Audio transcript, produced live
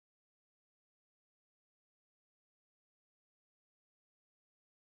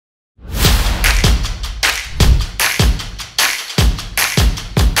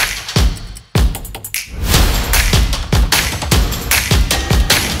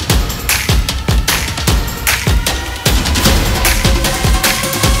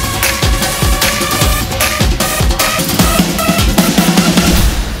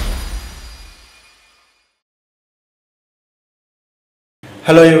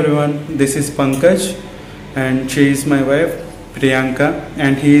Hello everyone, this is Pankaj and she is my wife Priyanka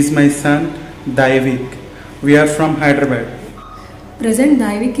and he is my son Daiwik. We are from Hyderabad. Present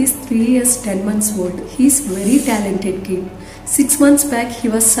Daiwik is 3 years 10 months old. He is very talented kid. 6 months back he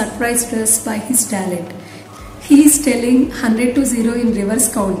was surprised us by his talent. He is telling 100 to 0 in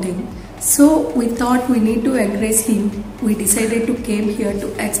reverse counting. So we thought we need to encourage him. We decided to came here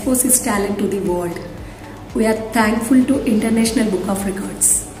to expose his talent to the world. We are thankful to International Book of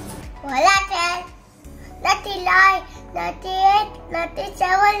Records. 99, 99, 98,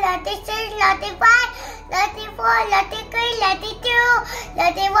 97, 96, 95, 94, 93, 92,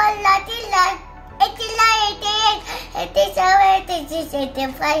 91, 92, 89, 88, 87, 86,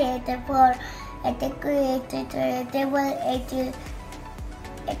 85, 84, 83, 82, 81, 80,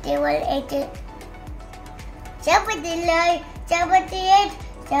 81, 80, 79, 78,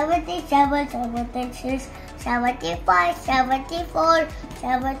 77, 76, 75, 74,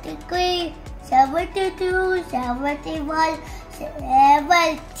 73, 72, 71,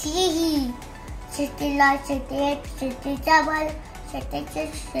 70, 69, 68, 67,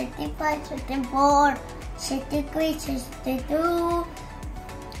 66, 65, 64, 63, 62,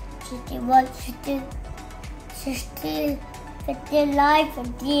 61, 60, 59,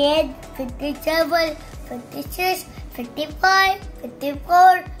 58, 57, 56, 55,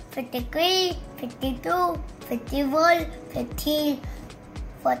 54, 53, 52, 51, 50,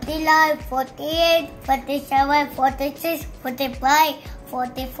 49, 48, 47, 46, 45,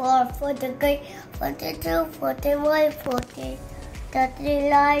 44, 43, 42, 41, 40,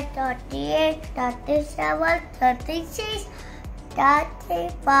 39, 38, 37, 36,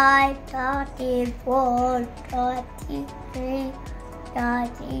 35, 34, 33,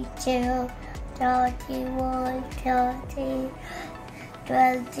 32, 31, 30,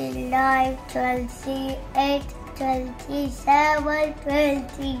 29, 28, 27,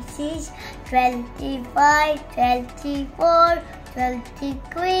 26, 25, 24,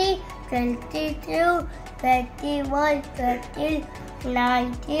 23, 22, 21, 20,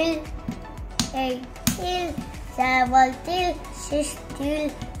 19, 18, 17,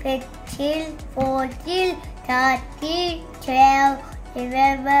 16, 15, 14, 13, 12,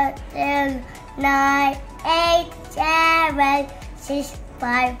 11, 10, 9, 8, 7, 6,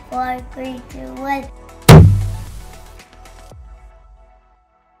 5, 4, 3, 2, 1.